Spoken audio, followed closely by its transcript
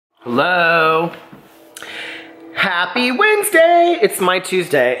Hello. Happy Wednesday! It's my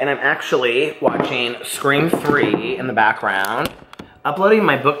Tuesday, and I'm actually watching Scream 3 in the background, uploading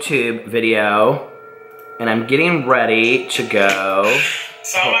my booktube video, and I'm getting ready to go.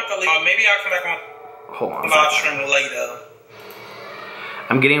 So I'm about to leave. Maybe I'll come back on. Hold on. Live stream later.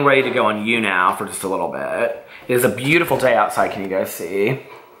 I'm getting ready to go on You Now for just a little bit. It is a beautiful day outside. Can you guys see?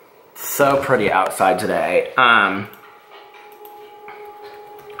 So pretty outside today.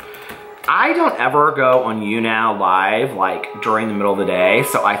 I don't ever go on You Now live like during the middle of the day,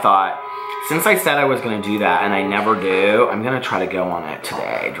 so I thought since I said I was going to do that and I never do, I'm going to try to go on it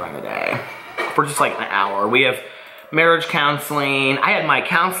today during the day for just like an hour. We have marriage counseling. I had my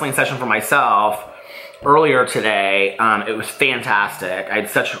counseling session for myself earlier today. It was fantastic.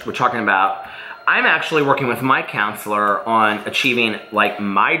 We're talking about, I'm actually working with my counselor on achieving like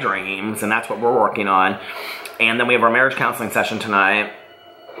my dreams, and that's what we're working on. And then we have our marriage counseling session tonight.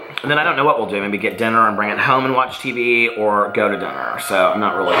 And then I don't know what we'll do. Maybe get dinner and bring it home and watch TV, or go to dinner. So I'm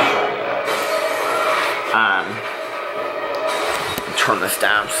not really sure yet. Turn this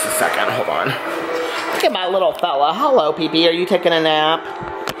down just a second. Hold on. Look at my little fella. Hello, Pee-Pee. Are you taking a nap?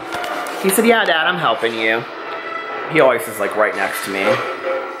 He said, yeah, Dad, I'm helping you. He always is like right next to me.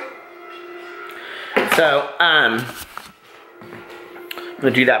 So, I'm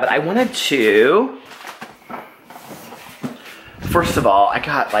gonna do that, but I wanted to, first of all, I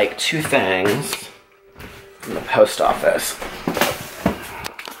got like 2 things from the post office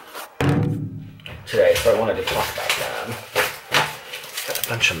today, so I wanted to talk about them. Got a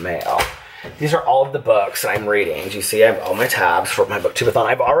bunch of mail. These are all of the books that I'm reading. Do you see? I have all my tabs for my booktubeathon.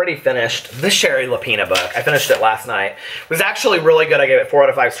 I've already finished the Sherry Lapina book. I finished it last night. It was actually really good. I gave it 4 out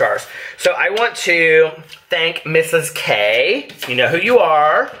of 5 stars. So I want to thank Mrs. K. You know who you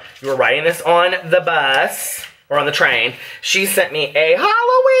are. You were writing this on the bus or on the train. She sent me a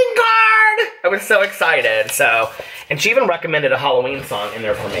Halloween card. I was so excited. And she even recommended a Halloween song in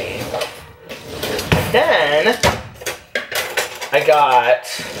there for me. Then I got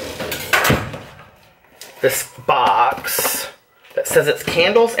this box that says it's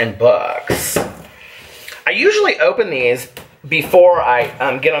candles and books. I usually open these before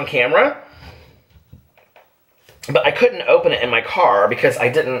I get on camera, but I couldn't open it in my car because I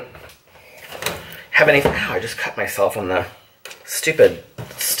didn't have anything. Ow, I just cut myself on the stupid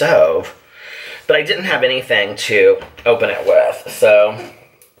stove. But I didn't have anything to open it with, so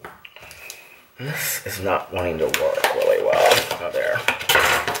this is not wanting to work really well. Oh, there.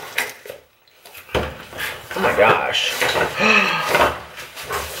 Oh my gosh.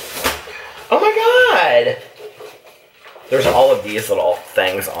 Oh my god! There's all of these little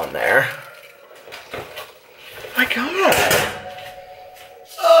things on there. Oh my god.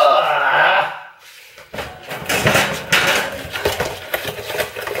 Ugh.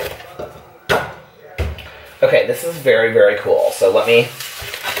 Okay, this is very, very cool. So let me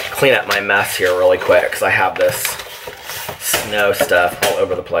clean up my mess here really quick, because I have this snow stuff all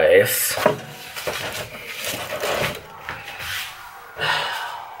over the place.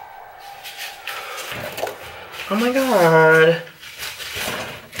 Oh my god.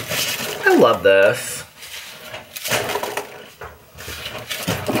 I love this.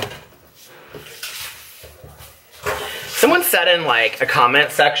 Someone said in like a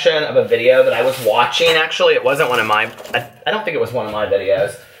comment section of a video that I was watching, actually it wasn't one of my, I don't think it was one of my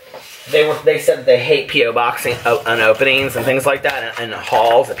videos. They said that they hate P.O. boxing unopenings and things like that, and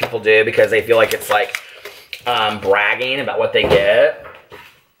hauls that people do because they feel like it's like bragging about what they get.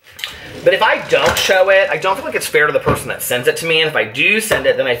 But if I don't show it, I don't feel like it's fair to the person that sends it to me. And if I do send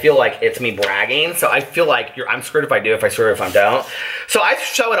it, then I feel like it's me bragging. So I feel like I'm screwed if I do, if I screw if I don't. So I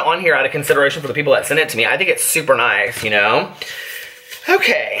show it on here out of consideration for the people that send it to me. I think it's super nice, you know?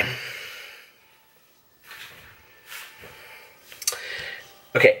 Okay.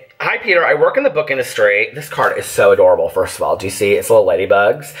 Okay. Hi, Peter. I work in the book industry. This card is so adorable, first of all. Do you see? It's little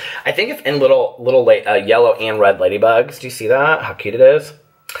ladybugs. I think it's in little yellow and red ladybugs. Do you see that? How cute it is?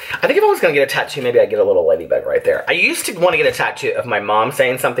 I think if I was going to get a tattoo, maybe I'd get a little ladybug right there. I used to want to get a tattoo of my mom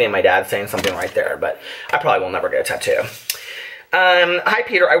saying something and my dad saying something right there, but I probably will never get a tattoo. Hi,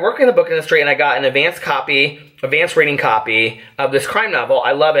 Peter. I work in the book industry, and I got an advanced reading copy of this crime novel.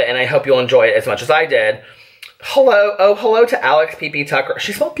 I love it, and I hope you'll enjoy it as much as I did. Hello. Oh, hello to Alex P.P. Tucker.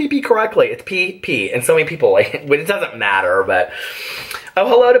 She spelled P.P. correctly. It's P.P. And so many people, like, it doesn't matter, but. Oh,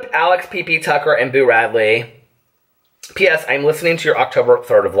 hello to Alex P.P. Tucker and Boo Radley. P.S. I'm listening to your October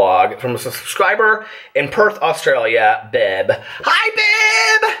 3rd vlog from a subscriber in Perth, Australia, Bib.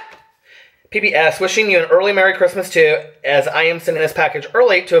 Hi, Bib! PBS, wishing you an early Merry Christmas too, as I am sending this package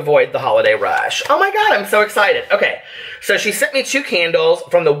early to avoid the holiday rush. Oh my God, I'm so excited. Okay, so she sent me 2 candles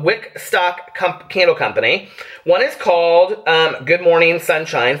from the Wickstock Candle Company. One is called Good Morning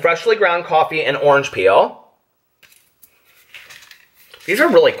Sunshine, freshly ground coffee and orange peel. These are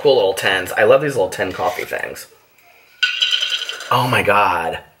really cool little tins. I love these little tin coffee things. Oh my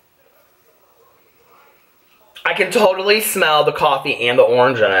God. I can totally smell the coffee and the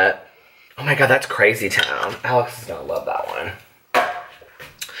orange in it. Oh my God, that's crazy town. Alex is gonna love that one.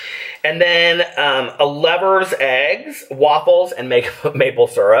 And then a Lever's eggs, waffles, and maple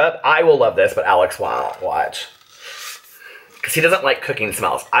syrup. I will love this, but Alex won't. Watch. Because he doesn't like cooking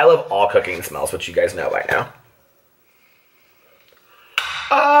smells. I love all cooking smells, which you guys know by now.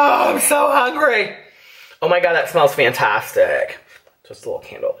 Oh, I'm so hungry. Oh my God, that smells fantastic. Just a little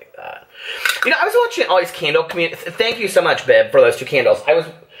candle like that. You know, I was watching all these candle Thank you so much, Bib, for those 2 candles. I was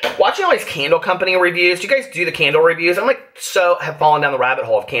watching all these candle company reviews. Do you guys do the candle reviews? I'm like, have fallen down the rabbit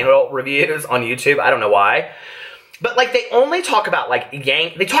hole of candle reviews on YouTube. I don't know why. But like, they only talk about like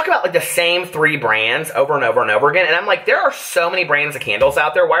they talk about like the same 3 brands over and over and over again. And I'm like, there are so many brands of candles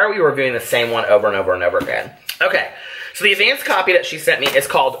out there. Why are we reviewing the same one over and over and over again? Okay. So the advanced copy that she sent me is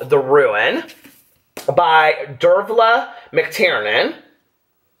called The Ruin by Dervla McTiernan.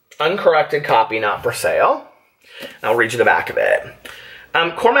 Uncorrected copy, not for sale. I'll read you the back of it.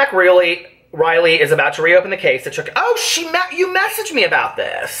 Cormac Riley is about to reopen the case that took... Oh, you messaged me about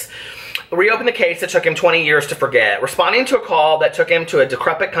this. Reopen the case that took him 20 years to forget. Responding to a call that took him to a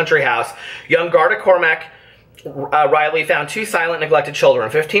decrepit country house, young Garda Cormac Riley found 2 silent, neglected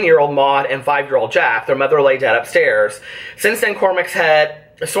children, 15-year-old Maud and 5-year-old Jack. Their mother lay dead upstairs. Since then, Cormac's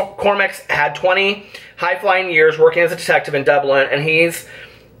had 20 high-flying years working as a detective in Dublin, and he's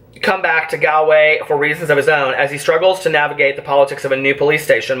come back to Galway for reasons of his own. As he struggles to navigate the politics of a new police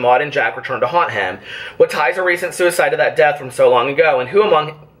station, Maud and Jack return to haunt him. What ties a recent suicide to that death from so long ago, and who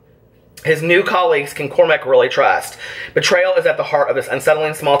among his new colleagues can Cormac really trust? Betrayal is at the heart of this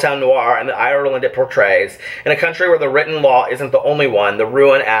unsettling small-town noir and the Ireland it portrays. In a country where the written law isn't the only one, The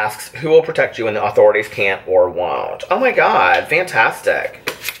Ruin asks, who will protect you when the authorities can't or won't? Oh my God, fantastic.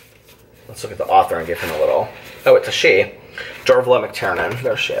 Let's look at the author and give him a little... Oh, it's a she. Dervla McTiernan.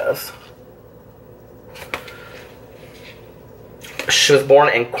 There she is. She was born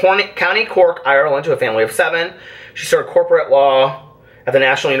in County Cork, Ireland, to a family of 7. She studied corporate law at the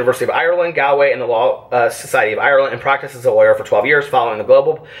National University of Ireland, Galway, and the Law Society of Ireland, and practiced as a lawyer for 12 years. Following the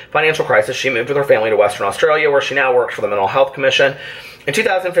global financial crisis, she moved with her family to Western Australia, where she now works for the Mental Health Commission. In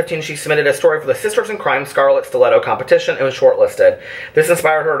 2015, she submitted a story for the Sisters in Crime Scarlet Stiletto competition and was shortlisted. This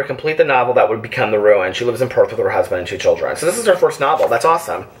inspired her to complete the novel that would become The Ruin. She lives in Perth with her husband and 2 children. So this is her first novel. That's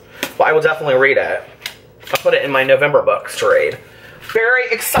awesome. Well, I will definitely read it. I'll put it in my November books to read. Very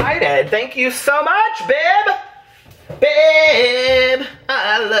excited. Thank you so much, Bib. Babe,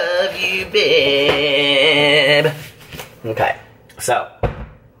 I love you, babe. Okay, so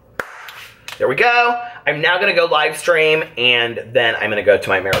there we go. I'm now going to go live stream, and then I'm going to go to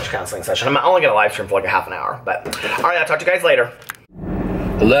my marriage counseling session. I'm only going to live stream for like a half an hour, but all right, I'll talk to you guys later.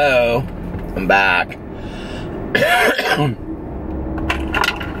 Hello, I'm back.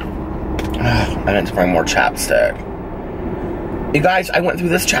 I meant to bring more chapstick. You guys, I went through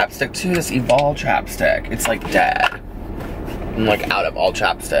this chapstick too, this Evolve chapstick. It's like dead. I'm like out of all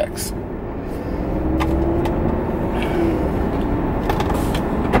chapsticks.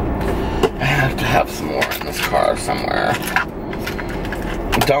 I have to have some more in this car somewhere.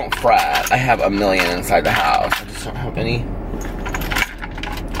 Don't fret, I have a million inside the house. I just don't have any.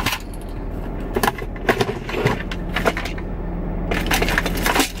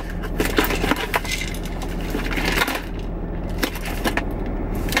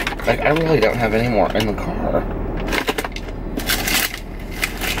 Like, I really don't have any more in the car.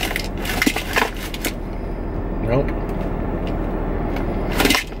 Nope.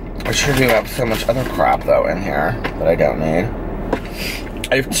 I sure do have so much other crap, though, in here that I don't need.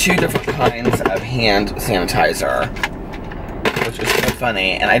 I have 2 different kinds of hand sanitizer, which is so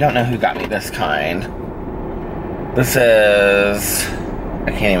funny, and I don't know who got me this kind. This is...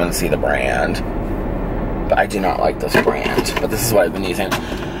 I can't even see the brand. But I do not like this brand, but this is what I've been using.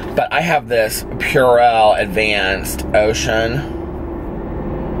 But I have this Purell Advanced Ocean.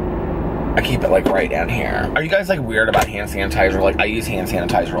 I keep it like right down here. Are you guys like weird about hand sanitizer? Like I use hand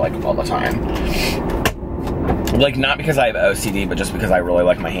sanitizer like all the time. Like not because I have OCD, but just because I really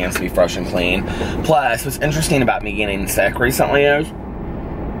like my hands to be fresh and clean. Plus, what's interesting about me getting sick recently is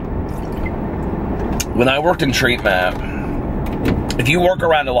when I worked in treatment, if you work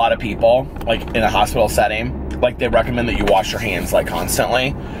around a lot of people, like in a hospital setting, like they recommend that you wash your hands like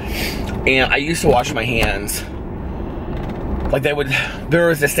constantly. And I used to wash my hands. Like there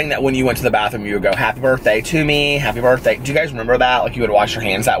was this thing that when you went to the bathroom, you would go, happy birthday to me, happy birthday. Do you guys remember that? Like you would wash your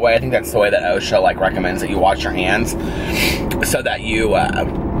hands that way. I think that's the way that OSHA like recommends that you wash your hands so that you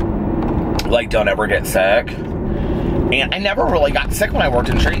like don't ever get sick. And I never really got sick when I worked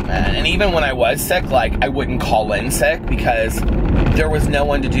in treatment. And even when I was sick, like I wouldn't call in sick because there was no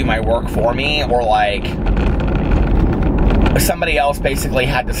one to do my work for me, or like somebody else basically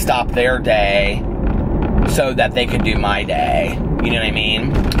had to stop their day so that they could do my day, you know what I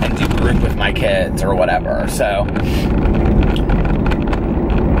mean? And do group with my kids or whatever. So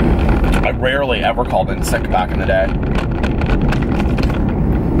I rarely ever called in sick back in the day.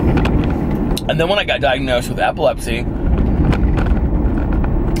 And then when I got diagnosed with epilepsy,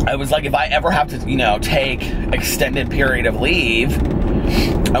 I was like, if I ever have to, you know, take extended period of leave,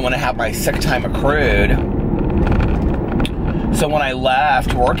 I want to have my sick time accrued. So when I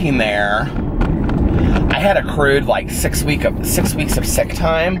left working there, I had accrued like 6 weeks of sick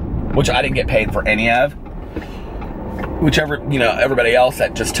time, which I didn't get paid for any of. Whichever, you know, everybody else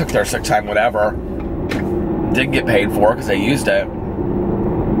that just took their sick time, whatever, did get paid for because they used it.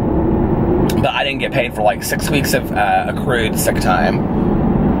 But I didn't get paid for like 6 weeks of accrued sick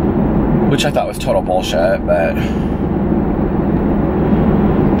time, which I thought was total bullshit. But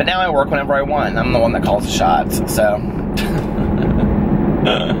now I work whenever I want. I'm the one that calls the shots, so.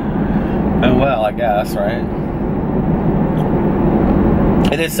 Oh well, I guess, right?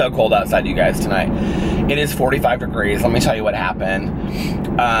 It is so cold outside, you guys, tonight. It is 45 degrees. Let me tell you what happened.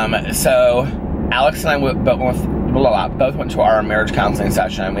 So, Alex and I both went to our marriage counseling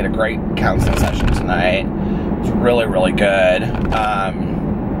session. We had a great counseling session tonight. It was really, really good.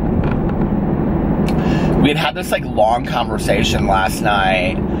 We had this like long conversation last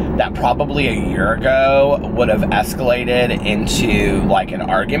night that probably a year ago would have escalated into like an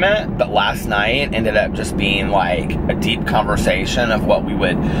argument, but last night ended up just being like a deep conversation of what we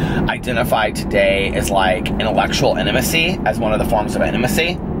would identify today as like intellectual intimacy, as one of the forms of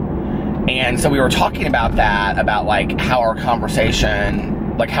intimacy. And so we were talking about that, about like how our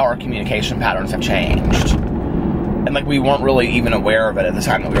conversation, like how our communication patterns have changed. And like we weren't really even aware of it at the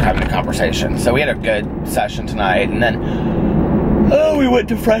time that we were having a conversation. So we had a good session tonight, and then we went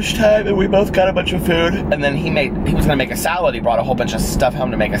to Fresh Time and we both got a bunch of food. And then he was gonna make a salad. He brought a whole bunch of stuff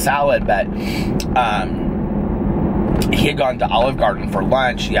home to make a salad, but he had gone to Olive Garden for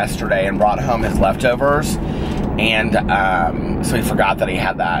lunch yesterday and brought home his leftovers. And so he forgot that he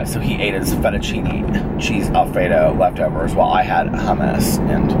had that. So he ate his fettuccine cheese Alfredo leftovers while I had hummus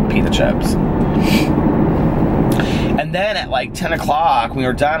and pita chips. And then at like 10 o'clock, when we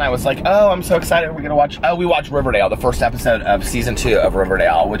were done, I was like, oh, I'm so excited. We're going to watch, we watched Riverdale, the first episode of season 2 of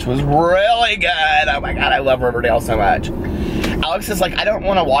Riverdale, which was really good. Oh my God, I love Riverdale so much. Alex is like, I don't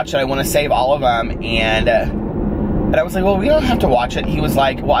want to watch it. I want to save all of them. And I was like, well, we don't have to watch it. He was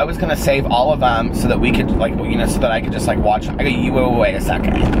like, well, I was going to save all of them so that we could, like, you know, so that I could just, like, watch them. I go, wait a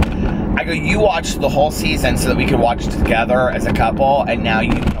second. I go, you watched the whole season so that we could watch it together as a couple, and now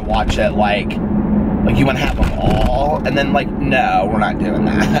you want to watch it, like you want to have them all? And then, like, no, we're not doing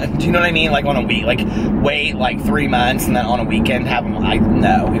that. Do you know what I mean? Like, on a week, like, wait, like, 3 months, and then on a weekend have them, like,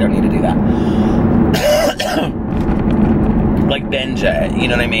 no, we don't need to do that. Like, binge it, you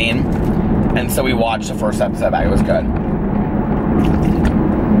know what I mean? And so we watched the first episode. It was good.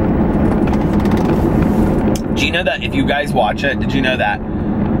 Do you know that if you guys watch it, did you know that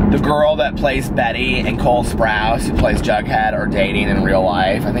the girl that plays Betty and Cole Sprouse, who plays Jughead, are dating in real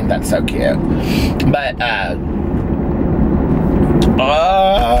life? I think that's so cute. But,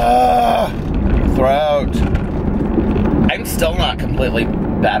 throat. I'm still not completely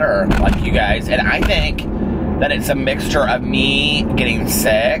better like you guys. And I think that it's a mixture of me getting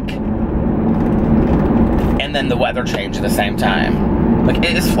sick and then the weather change at the same time. Like,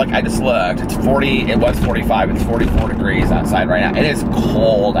 it is, like, I just looked, it was 45, it's 44 degrees outside right now. It is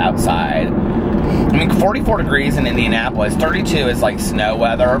cold outside. I mean, 44 degrees in Indianapolis, 32 is, like, snow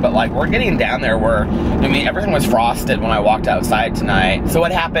weather, but, like, we're getting down there where, I mean, everything was frosted when I walked outside tonight. So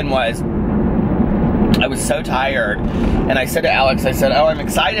what happened was, I was so tired, and I said to Alex, I said, oh, I'm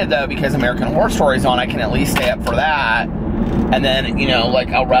excited, though, because American Horror Story's on, I can at least stay up for that. And then, you know, like,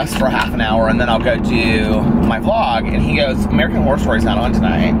 I'll rest for half an hour, and then I'll go do my vlog. And he goes, American Horror Story's not on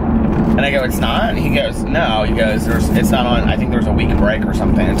tonight. And I go, it's not? And he goes, no. He goes, it's not on. I think there's a week break or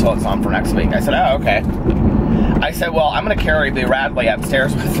something until it's on for next week. I said, oh, okay. I said, well, I'm going to carry Boo Radley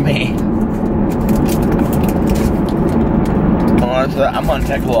upstairs with me. I'm going to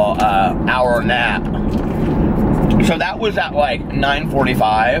take a little hour nap. So that was at, like,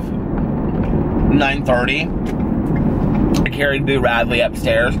 9:45, 9:30. I carried Boo Radley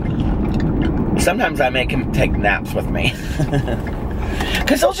upstairs, sometimes I make him take naps with me.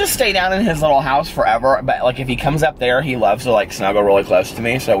 Because he'll just stay down in his little house forever. But, like, if he comes up there, he loves to, like, snuggle really close to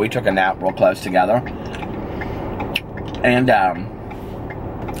me. So we took a nap real close together. And,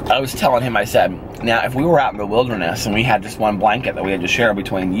 I was telling him, I said, now, if we were out in the wilderness and we had just one blanket that we had to share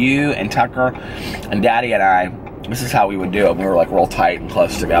between you and Tucker and Daddy and I, this is how we would do it. We were, like, real tight and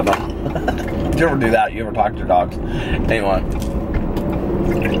close together. Did you ever do that? You ever talk to your dogs? Anyway.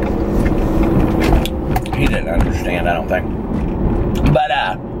 He didn't understand, I don't think.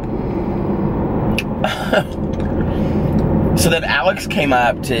 But, so then Alex came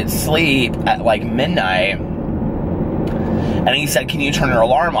up to sleep at, like, midnight. And he said, can you turn your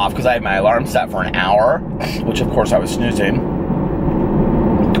alarm off? Because I had my alarm set for an hour. Which, of course, I was snoozing.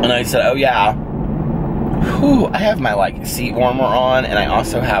 And I said, oh, yeah. Whew, I have my, like, seat warmer on. And I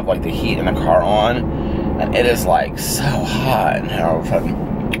also have, like, the heat in the car on. And it is, like, so hot. And all of a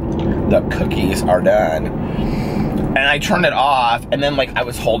sudden, the cookies are done. And I turned it off. And then, like, I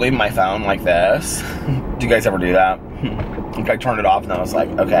was holding my phone like this. Do you guys ever do that? Like, I turned it off and I was like,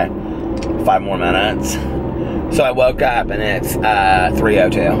 okay, 5 more minutes. So I woke up and it's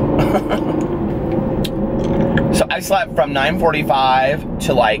 3:02. So I slept from 9:45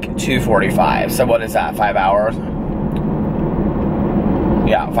 to like 2:45. So what is that, 5 hours?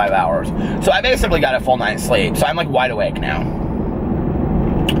 Yeah, 5 hours. So I basically got a full night's sleep. So I'm like wide awake now.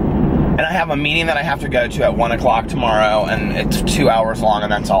 And I have a meeting that I have to go to at 1 o'clock tomorrow, and it's 2 hours long,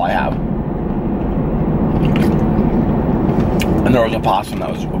 and that's all I have. And there was a possum that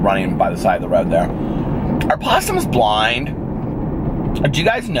was running by the side of the road there. Are possums blind? Do you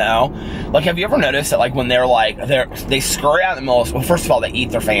guys know? Like, have you ever noticed that, like, when they're like, they scurry out in the middle of, well, first of all, they eat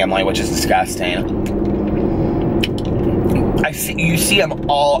their family, which is disgusting. You see them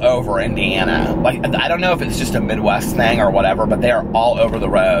all over Indiana. Like, I don't know if it's just a Midwest thing or whatever, but they are all over the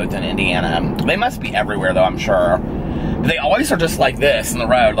roads in Indiana. They must be everywhere, though, I'm sure. But they always are just like this in the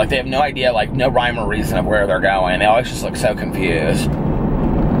road. Like, they have no idea, like, no rhyme or reason of where they're going. They always just look so confused.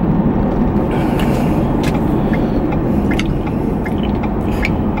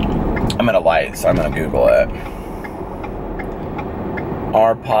 I'm at a light, so I'm going to Google it.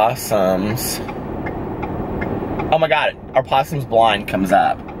 Are possums... Oh my God, are possums blind comes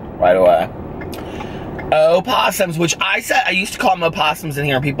up right away. Opossums, which I said, I used to call them opossums in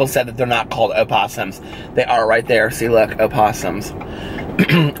here, and people said that they're not called opossums. They are right there. See, look, opossums.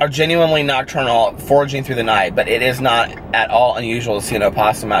 Are genuinely nocturnal, foraging through the night, but it is not at all unusual to see an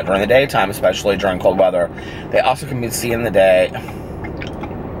opossum out during the daytime, especially during cold weather. They also can be seen in the day.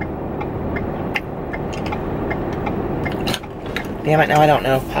 Damn it, now I don't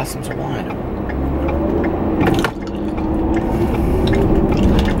know if possums are blind.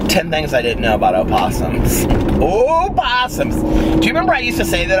 10 things I didn't know about opossums. Opossums. Do you remember I used to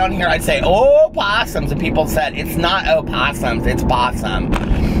say that on here? I'd say, opossums, and people said, it's not opossums, it's possum.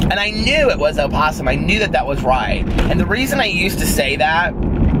 And I knew it was opossum. I knew that that was right. And the reason I used to say that,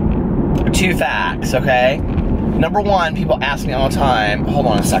 2 facts, okay? Number 1, people ask me all the time, hold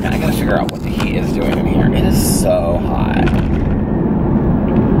on a second, I gotta figure out what the heat is doing in here. It is so hot.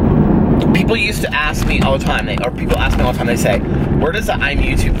 People used to ask me all the time, people ask me all the time, they say, where does the I'm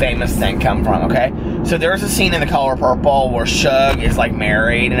YouTube famous thing come from, okay? So there's a scene in The Color Purple where Shug is, like,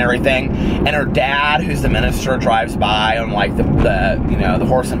 married and everything, and her dad, who's the minister, drives by on, like, the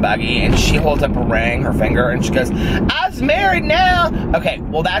horse and buggy, and she holds up a ring, her finger, and she goes, I was married now! Okay,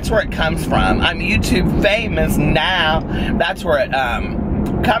 well, that's where it comes from. I'm YouTube famous now. That's where it,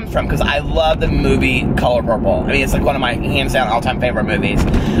 comes from, because I love the movie Color Purple. I mean, it's like one of my hands down all-time favorite movies.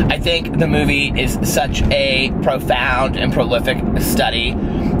 I think the movie is such a profound and prolific study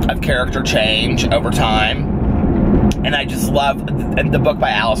of character change over time, and I just love, and the book by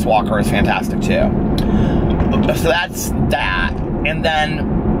Alice Walker is fantastic too. So that's that. And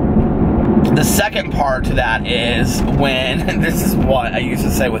then the second part to that is when, this is what I used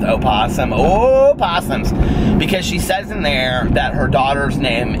to say with opossum, opossums, because she says in there that her daughter's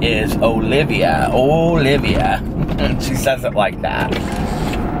name is Olivia. She says it like that,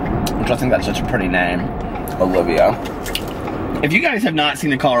 which I think that's such a pretty name, Olivia. If you guys have not seen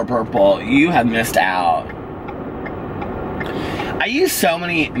The Color Purple, you have missed out. I use so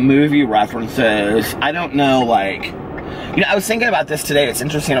many movie references. I don't know, like, you know, I was thinking about this today. It's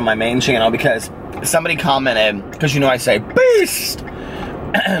interesting on my main channel because somebody commented, because, you know, I say Beast.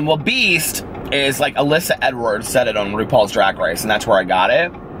 Well, Beast is like Alyssa Edwards said it on RuPaul's Drag Race, and that's where I got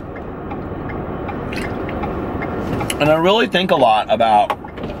it. And I really think a lot about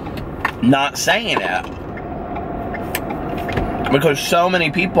not saying it, because so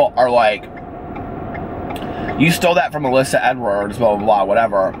many people are like, you stole that from Alyssa Edwards, blah, blah, blah,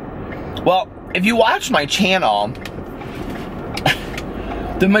 whatever. Well, if you watch my channel,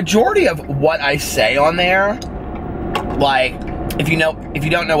 the majority of what I say on there, like, if you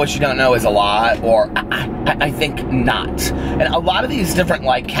don't know what you don't know is a lot, or I think not. And a lot of these different,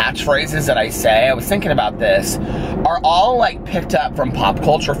 like, catchphrases that I say, I was thinking about this, are all, like, picked up from pop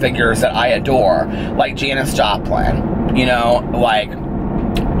culture figures that I adore, like Janis Joplin, you know, like,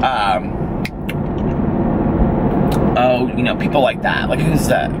 people like that. Like, who's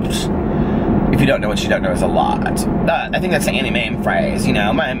that? If you don't know what you don't know is a lot. I think that's the Annie Mae phrase, you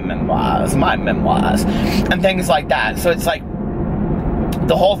know, my memoirs, and things like that. So it's like,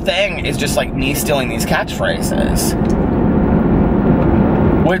 the whole thing is just like me stealing these catchphrases,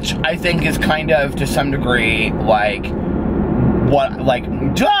 which I think is kind of, to some degree, like,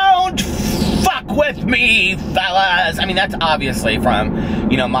 don't fuck with me, fellas. I mean, that's obviously from,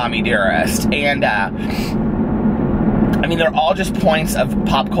 you know, Mommy Dearest. And, I mean, they're all just points of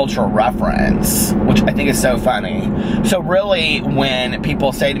pop culture reference, which I think is so funny. So really, when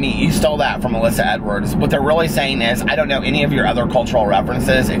people say to me, you stole that from Melissa Edwards, what they're really saying is, I don't know any of your other cultural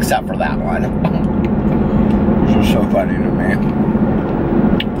references except for that one. Which is so funny to me.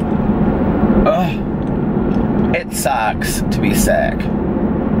 Ugh. It sucks to be sick.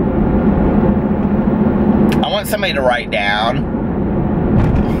 I want somebody to write down,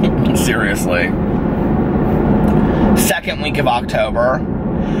 seriously, second week of October,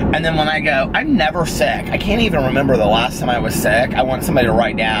 and then when I go, I'm never sick. I can't even remember the last time I was sick. I want somebody to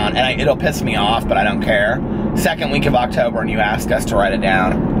write down, and it'll piss me off, but I don't care. Second week of October, and you ask us to write it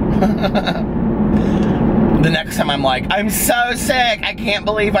down. The next time I'm like, I'm so sick. I can't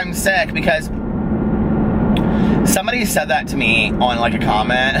believe I'm sick, because somebody said that to me on, like, a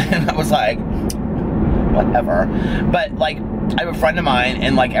comment, and I was like, whatever. But, like, I have a friend of mine,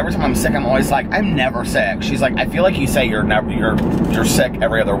 and, like, every time I'm sick, I'm always like, I'm never sick. She's like, I feel like you say you're sick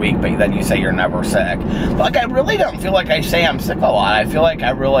every other week, but then you say you're never sick. But, like, I really don't feel like I say I'm sick a lot. I feel like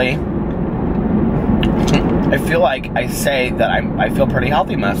I say that I feel pretty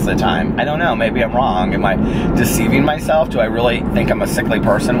healthy most of the time. I don't know, maybe I'm wrong. Am I deceiving myself? Do I really think I'm a sickly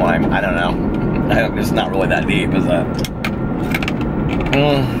person when I don't know. It's not really that deep, is it?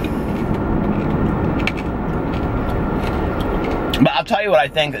 But I'll tell you what, I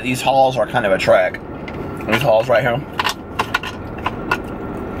think that these halls are kind of a trick. These halls right here.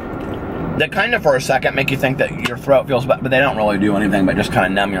 They kind of, for a second, make you think that your throat feels bad, but they don't really do anything but just kind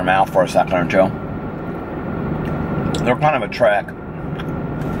of numb your mouth for a second or two. They're kind of a trick.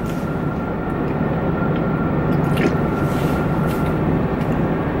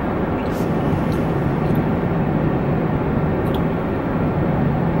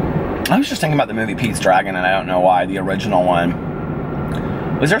 I was just thinking about the movie Pete's Dragon, and I don't know why, the original one.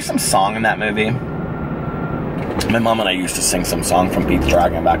 Was there some song in that movie? My mom and I used to sing some song from Pete's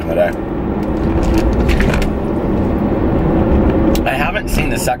Dragon back in the day. I haven't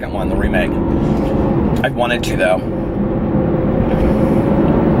seen the second one, the remake. I've wanted to, though.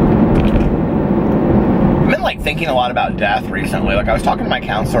 I've been, like, thinking a lot about death recently. Like, I was talking to my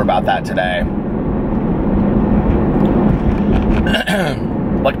counselor about that today.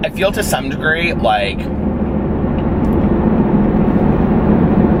 Like, I feel to some degree, like,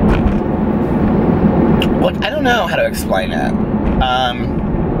 I don't know how to explain it.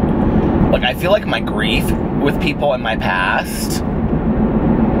 Like, I feel like my grief with people in my past,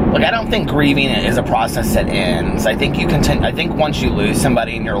 like, I don't think grieving is a process that ends. I think I think once you lose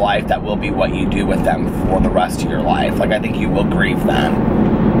somebody in your life, that will be what you do with them for the rest of your life. Like, I think you will grieve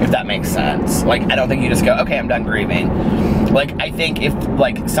them, if that makes sense. Like, I don't think you just go, okay, I'm done grieving. Like, I think if,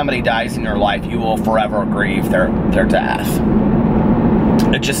 like, somebody dies in your life, you will forever grieve their death.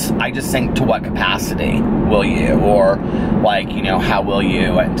 I just think, to what capacity will you? Or, like, you know, how will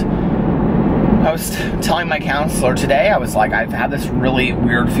you? And I was telling my counselor today, I was like, I've had this really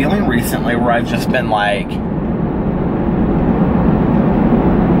weird feeling recently where I've just been like,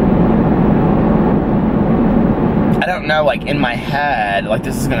 I don't know, like, in my head, like,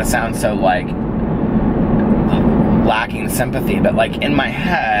 this is gonna sound so, like, lacking sympathy, but, like, in my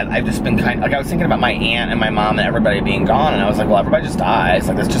head, I've just been kind of, like, I was thinking about my aunt and my mom and everybody being gone, and I was like, well, everybody just dies,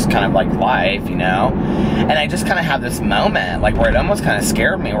 like, that's just kind of, like, life, you know? And I just kind of had this moment, like, where it almost kind of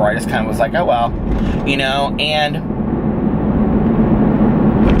scared me, where I just kind of was like, oh, well, you know, and,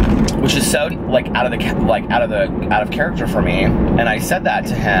 which is so, like, out of character for me, and I said that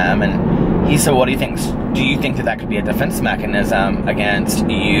to him, and he said, what do you think, that could be a defense mechanism against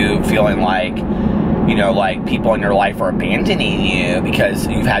you feeling like, you know, like, people in your life are abandoning you because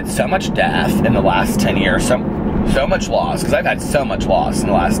you've had so much death in the last 10 years, so much loss, because I've had so much loss in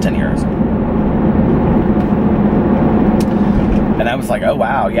the last 10 years. And I was like, oh,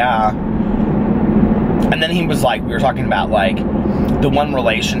 wow, yeah. And then he was like, we were talking about, like, the one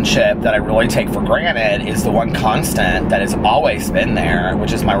relationship that I really take for granted is the one constant that has always been there,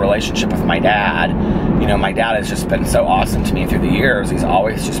 which is my relationship with my dad. You know, my dad has just been so awesome to me through the years. He's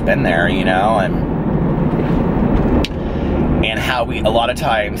always just been there, you know, and how we a lot of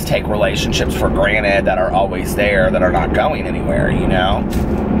times take relationships for granted that are always there, that are not going anywhere, you know.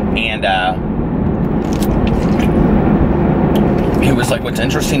 And he was like, what's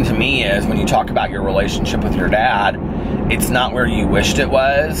interesting to me is when you talk about your relationship with your dad, it's not where you wished it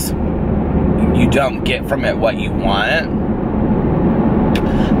was. You don't get from it what you want,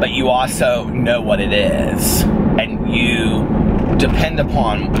 but you also know what it is, and you depend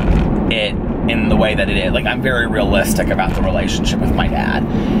upon it in the way that it is. Like, I'm very realistic about the relationship with my dad.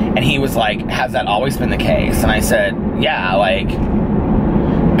 And he was like, has that always been the case? And I said, yeah, like,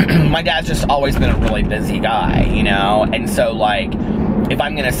 my dad's just always been a really busy guy, you know? And so, like, if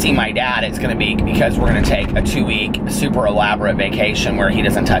I'm going to see my dad, it's going to be because we're going to take a 2-week super elaborate vacation where he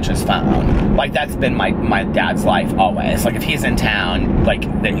doesn't touch his phone. Like, that's been my dad's life always. Like, if he's in town, like,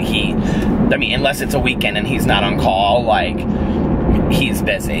 I mean, unless it's a weekend and he's not on call, like, he's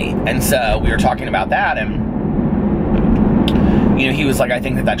busy. And so we were talking about that, and you know, he was like, I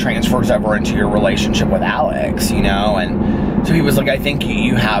think that transfers over into your relationship with Alex, you know. And so he was like, I think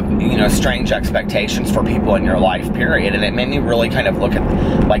you have, you know, strange expectations for people in your life, period. And it made me really kind of look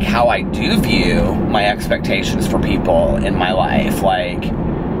at, like, how I do view my expectations for people in my life. Like,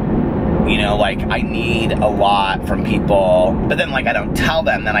 you know, like, I need a lot from people, but then, like, I don't tell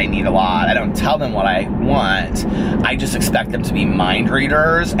them that I need a lot. I don't tell them what I want. I just expect them to be mind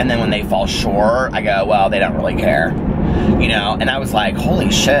readers, and then when they fall short, I go, well, they don't really care, you know. And I was like,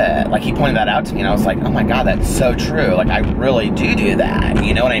 holy shit. Like, he pointed that out to me, and I was like, oh my God, that's so true. Like, I really do that,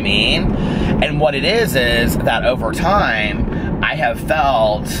 you know what I mean? And what it is that over time, I have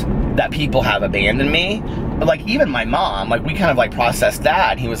felt that people have abandoned me. But, like, even my mom, like, we kind of, like, processed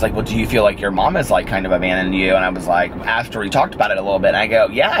that. And he was like, well, do you feel like your mom has, like, kind of abandoned you? And I was like, after we talked about it a little bit, and I go,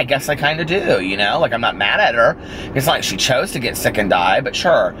 yeah, I guess I kind of do, you know? Like, I'm not mad at her. It's not like she chose to get sick and die, but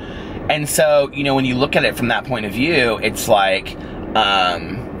sure. And so, you know, when you look at it from that point of view, it's like,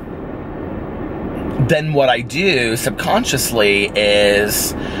 then what I do subconsciously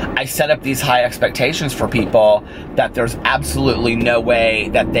is I set up these high expectations for people that there's absolutely no way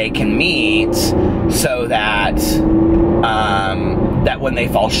that they can meet, so that that when they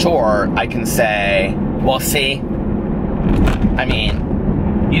fall short, I can say, well, see, I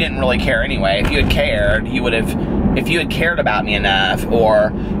mean, you didn't really care anyway. If you had cared, you would have, if you had cared about me enough,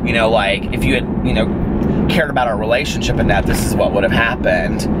 or, you know, like, if you had, you know, cared about our relationship enough, this is what would have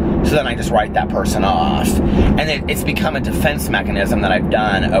happened. So then I just write that person off. And it's become a defense mechanism that I've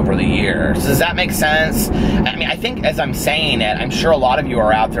done over the years. Does that make sense? I mean, I think as I'm saying it, I'm sure a lot of you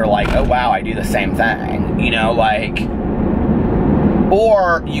are out there like, oh wow, I do the same thing. You know, like,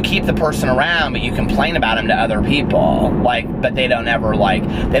 or you keep the person around, but you complain about them to other people. Like, but they don't ever, like,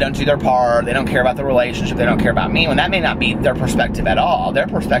 they don't do their part, they don't care about the relationship, they don't care about me, when that may not be their perspective at all. Their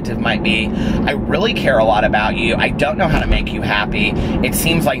perspective might be, I really care a lot about you, I don't know how to make you happy, it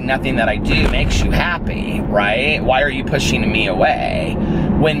seems like nothing that I do makes you happy, right? Why are you pushing me away?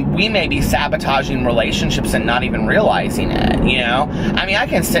 When we may be sabotaging relationships and not even realizing it, you know? I mean, I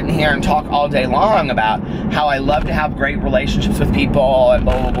can sit in here and talk all day long about how I love to have great relationships with people and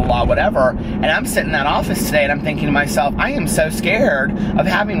blah, blah, blah, blah, whatever. And I'm sitting in that office today and I'm thinking to myself, I am so scared of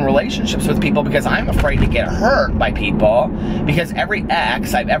having relationships with people because I'm afraid to get hurt by people, because every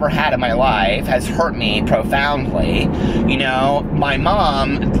ex I've ever had in my life has hurt me profoundly. You know, my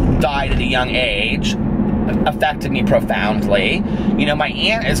mom died at a young age, affected me profoundly. You know, my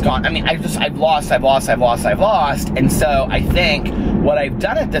aunt is gone. I mean, I've lost. And so I think what I've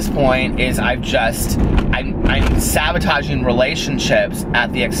done at this point is I'm sabotaging relationships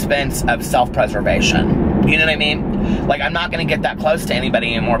at the expense of self-preservation. You know what I mean? Like, I'm not going to get that close to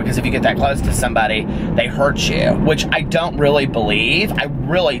anybody anymore, because if you get that close to somebody, they hurt you, which I don't really believe. I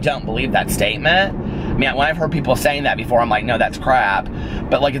really don't believe that statement. I mean, when I've heard people saying that before, I'm like, no, that's crap.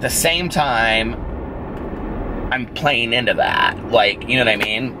 But, like, at the same time, I'm playing into that. Like, you know what I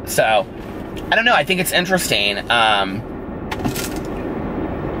mean? So, I don't know. I think it's interesting.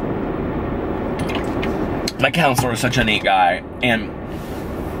 My counselor is such a neat guy, and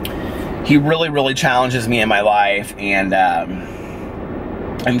he really, really challenges me in my life, and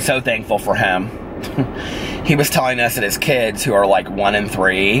I'm so thankful for him. He was telling us that his kids, who are like 1 and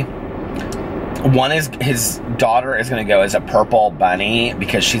 3, his daughter is going to go as a purple bunny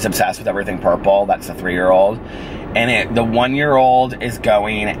because she's obsessed with everything purple. That's the 3-year-old. And the 1-year-old is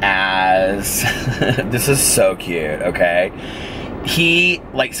going as, this is so cute, okay?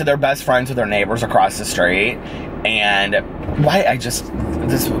 so they're best friends with their neighbors across the street, and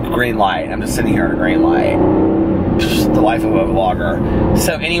this green light, I'm just sitting here at a green light, just the life of a vlogger.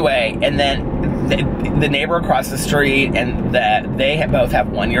 So anyway, and then the neighbor across the street, and they both have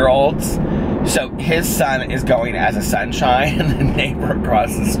 1-year-olds, so his son is going as a sunshine, and the neighbor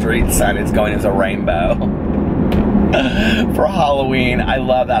across the street's son is going as a rainbow for Halloween. I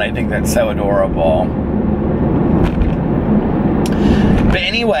love that. I think that's so adorable. But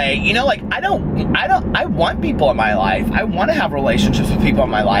anyway, you know, like, I want people in my life. I want to have relationships with people in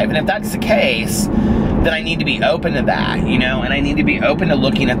my life. And if that's the case, then I need to be open to that, you know, and I need to be open to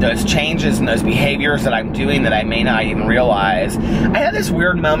looking at those changes and those behaviors that I'm doing that I may not even realize. I had this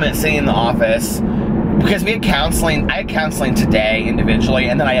weird moment sitting in the office because we had counseling. I had counseling today individually,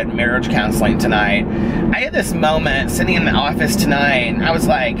 and then I had marriage counseling tonight. I had this moment sitting in the office tonight, and I was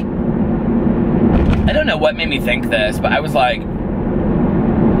like, I don't know what made me think this, but I was like,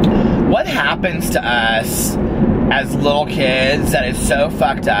 what happens to us as little kids that is so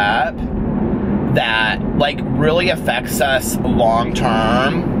fucked up that, like, really affects us long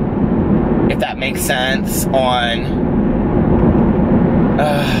term, if that makes sense, on,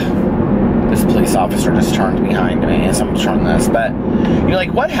 this police officer just turned behind me as I'm turning this, but, you know,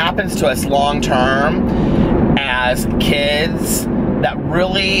 like, what happens to us long term as kids that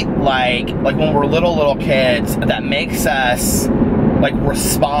really, like when we're little kids, that makes us, like,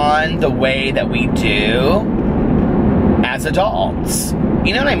 respond the way that we do as adults.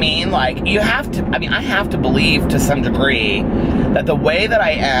 You know what I mean? Like, I have to believe to some degree that the way that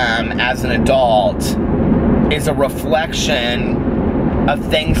I am as an adult is a reflection of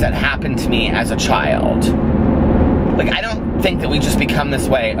things that happened to me as a child. Like, I don't think that we just become this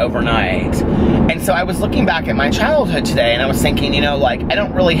way overnight. And so I was looking back at my childhood today, and I was thinking, you know, like, I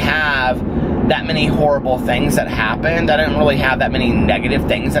don't really have that many horrible things that happened. I didn't really have that many negative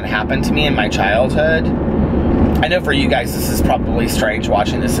things that happened to me in my childhood. I know for you guys this is probably strange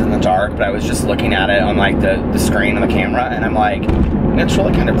watching this in the dark, but I was just looking at it on, like, the screen of the camera, and I'm like, it's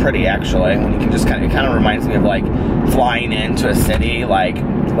really kind of pretty, actually, when you can just it kind of reminds me of, like, flying into a city, like,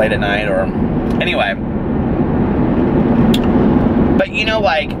 late at night, or anyway. But, you know,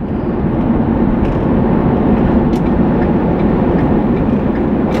 like,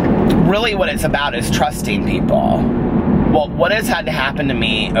 really what it's about is trusting people. Well, what has had to happen to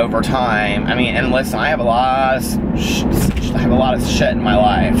me over time, I mean, and listen, I have a lot of shit in my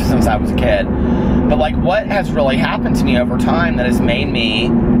life since I was a kid, but, like, what has really happened to me over time that has made me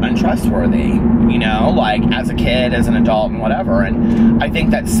untrustworthy, you know, like, as a kid, as an adult, and whatever, and I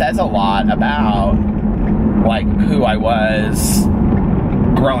think that says a lot about, like, who I was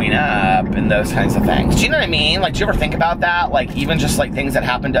growing up and those kinds of things. Do you know what I mean? Like, do you ever think about that? Like, even just, like, things that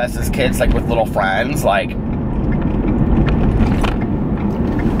happened to us as kids, like, with little friends, like,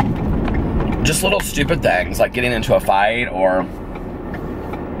 just little stupid things, like getting into a fight, or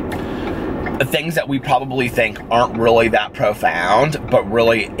things that we probably think aren't really that profound, but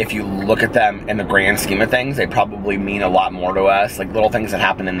really, if you look at them in the grand scheme of things, they probably mean a lot more to us, like little things that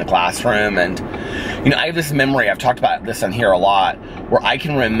happen in the classroom. And, you know, I have this memory, I've talked about this on here a lot, where I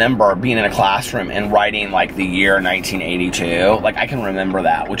can remember being in a classroom and writing, like, the year 1982. Like, I can remember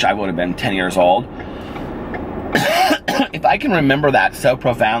that, which I would have been 10 years old. If I can remember that so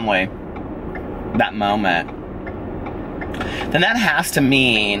profoundly, that moment, then that has to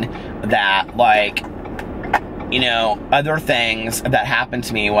mean that, like, you know, other things that happened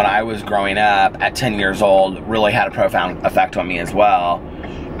to me when I was growing up at 10 years old really had a profound effect on me as well.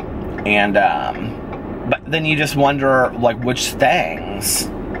 And, but then you just wonder, like, which things,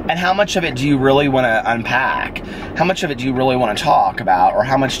 and how much of it do you really want to unpack? How much of it do you really want to talk about? Or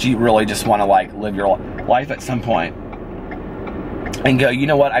how much do you really just want to, like, live your life at some point and go, you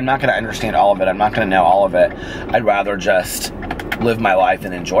know what, I'm not going to understand all of it, I'm not going to know all of it, I'd rather just live my life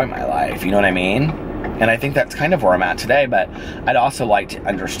and enjoy my life, you know what I mean? And I think that's kind of where I'm at today, but I'd also like to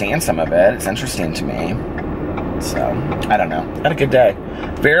understand some of it. It's interesting to me. So, I don't know. Had a good day.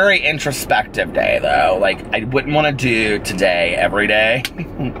 Very introspective day, though. Like, I wouldn't want to do today every day.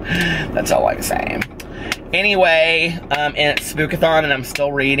 That's all I'm saying. Anyway, and it's Spookathon, and I'm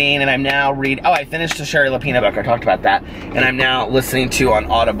still reading, and I'm now I finished the Sherry Lapina book, I talked about that, and I'm now listening to,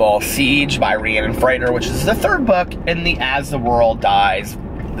 on Audible, Siege by Rhiannon Frater, which is the third book in the As the World Dies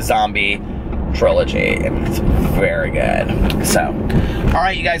zombie trilogy, and it's very good. So,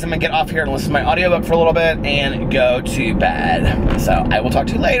 alright, you guys, I'm gonna get off here and listen to my audiobook for a little bit and go to bed. So, I will talk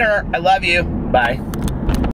to you later. I love you. Bye.